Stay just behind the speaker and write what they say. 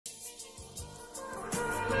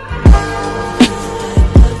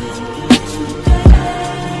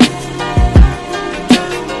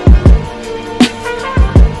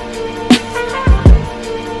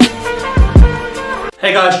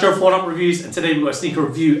Hey guys, Gerald from Oneupreviewz, and today we've got a sneaker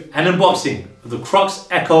review and unboxing of the CROCS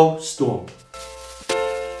ECHO STORM.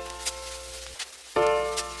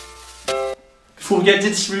 Before we get into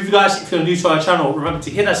this review guys, if you're new to our channel, remember to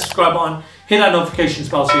hit that subscribe button, hit that notification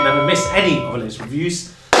bell so you never miss any of our latest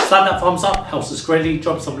reviews. Slap that thumbs up, helps us greatly.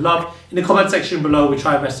 Drop some love in the comment section below. We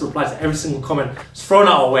try our best to reply to every single comment that's thrown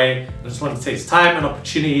our way. I just want to take this time and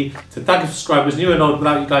opportunity to thank our subscribers, new and old.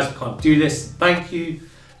 Without you guys we can't do this. Thank you.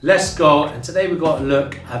 Let's go. And today we've got a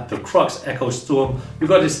look at the CROCS ECHO STORM. We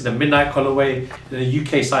got this in the midnight colorway, in the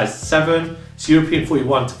UK size 7, it's European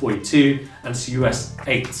 41 to 42, and it's US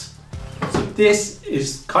 8. So this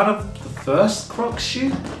is kind of the first CROCS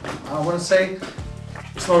shoe, I want to say.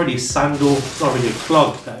 It's not really a sandal, it's not really a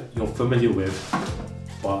clog that you're familiar with,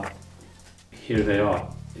 but here they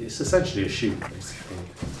are. It's essentially a shoe, basically.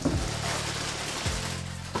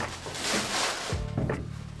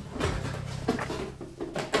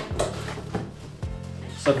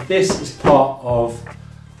 So this is part of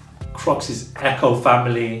CROCS' ECHO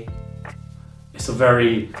family. It's a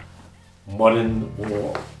very modern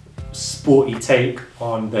or sporty take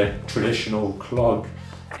on the traditional clog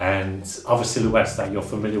and other silhouettes that you're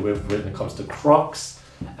familiar with when it comes to CROCS.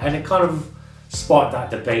 And it kind of sparked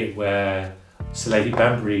that debate where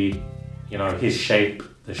Salehe, you know, his shape,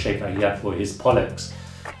 the shape that he had for his Pollux,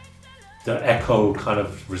 the ECHO kind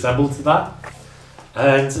of resembled to that.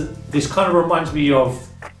 And this kind of reminds me of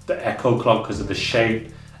the ECHO clog because of the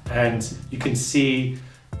shape, and you can see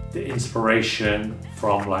the inspiration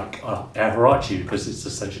from like Air Huarache because it's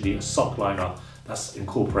essentially a sock liner that's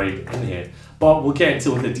incorporated in here. But we'll get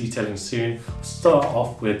into the detailing soon. We'll start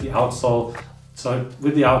off with the outsole. So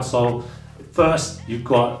with the outsole, first you've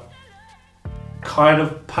got kind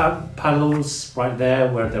of panels right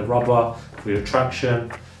there where they're rubber for your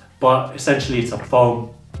traction, but essentially it's a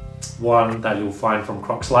foam one that you'll find from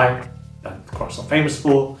CROCS Light that CROCS are famous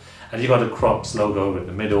for, and you got the CROCS logo in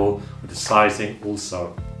the middle with the sizing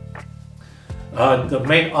also. The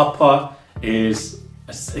main upper is,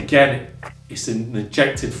 again, it's an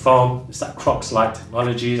injected foam. It's that CROCS Light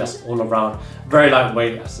technology that's all around, very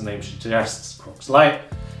lightweight as the name suggests, CROCS Light.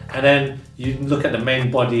 And then you look at the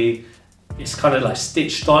main body, it's kind of like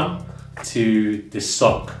stitched on to this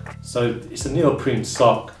sock. So it's a neoprene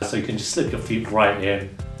sock, so you can just slip your feet right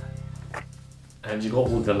in. And you got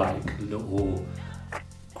all the like little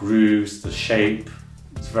grooves, the shape.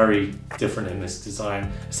 It's very different in this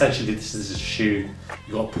design. Essentially, this is a shoe.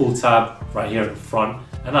 You got a pull tab right here at the front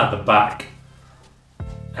and at the back.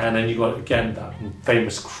 And then you got again that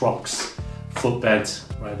famous CROCS footbed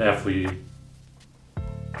right there for you.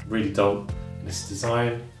 Really dope in this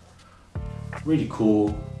design. Really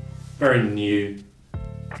cool, very new.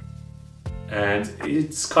 And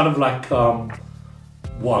it's kind of like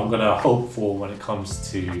what I'm gonna hope for when it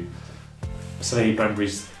comes to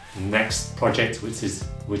Salehe's next project, which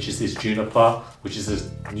is this Juniper, which is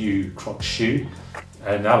a new CROCS shoe,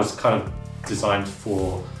 and that was kind of designed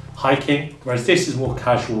for hiking, whereas this is more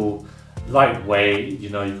casual, lightweight. You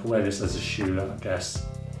know, you can wear this as a shoe, I guess,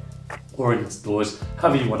 or indoors,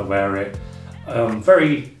 however you want to wear it.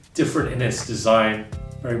 Very different in its design,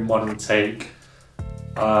 very modern take.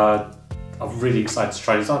 I'm really excited to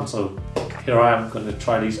try these on, so here I am going to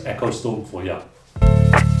try these ECHO STORM for you.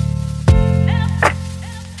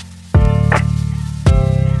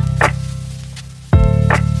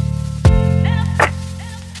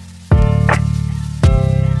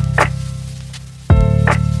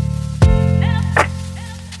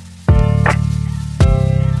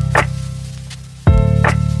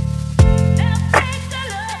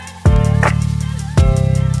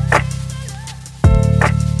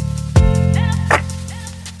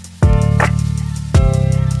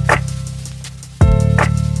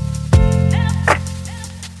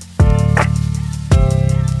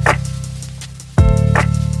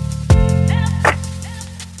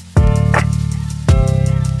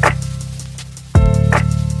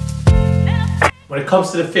 When it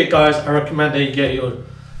comes to the fit guys, I recommend that you get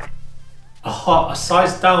a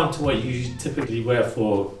size down to what you typically wear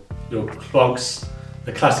for your clogs,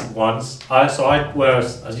 the classic ones. So I wear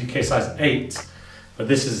a UK size 8, but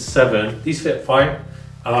this is a 7. These fit fine.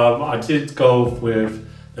 I did go with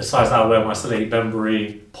the size that I wear my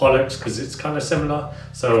Salehe Pollux because it's kind of similar.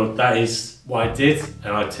 So that is what I did,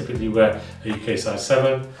 and I typically wear a UK size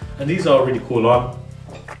 7. And these are really cool on.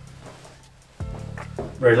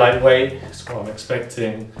 Very lightweight, that's what I'm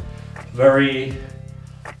expecting. Very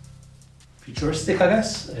futuristic, I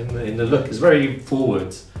guess, in the look. It's very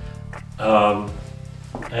forward. And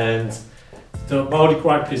my only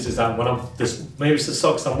gripe is that when maybe it's the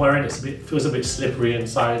socks I'm wearing, it feels a bit slippery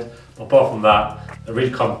inside. But apart from that, they're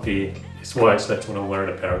really comfy. it's why I slept when I'm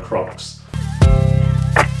wearing a pair of Crocs.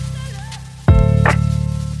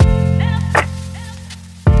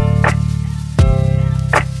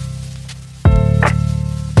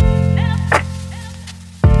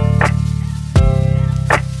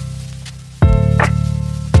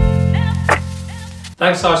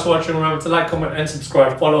 Thanks guys for watching. Remember to like, comment and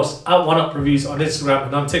subscribe. Follow us at Oneupreviewz on Instagram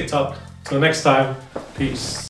and on TikTok. Till next time, peace.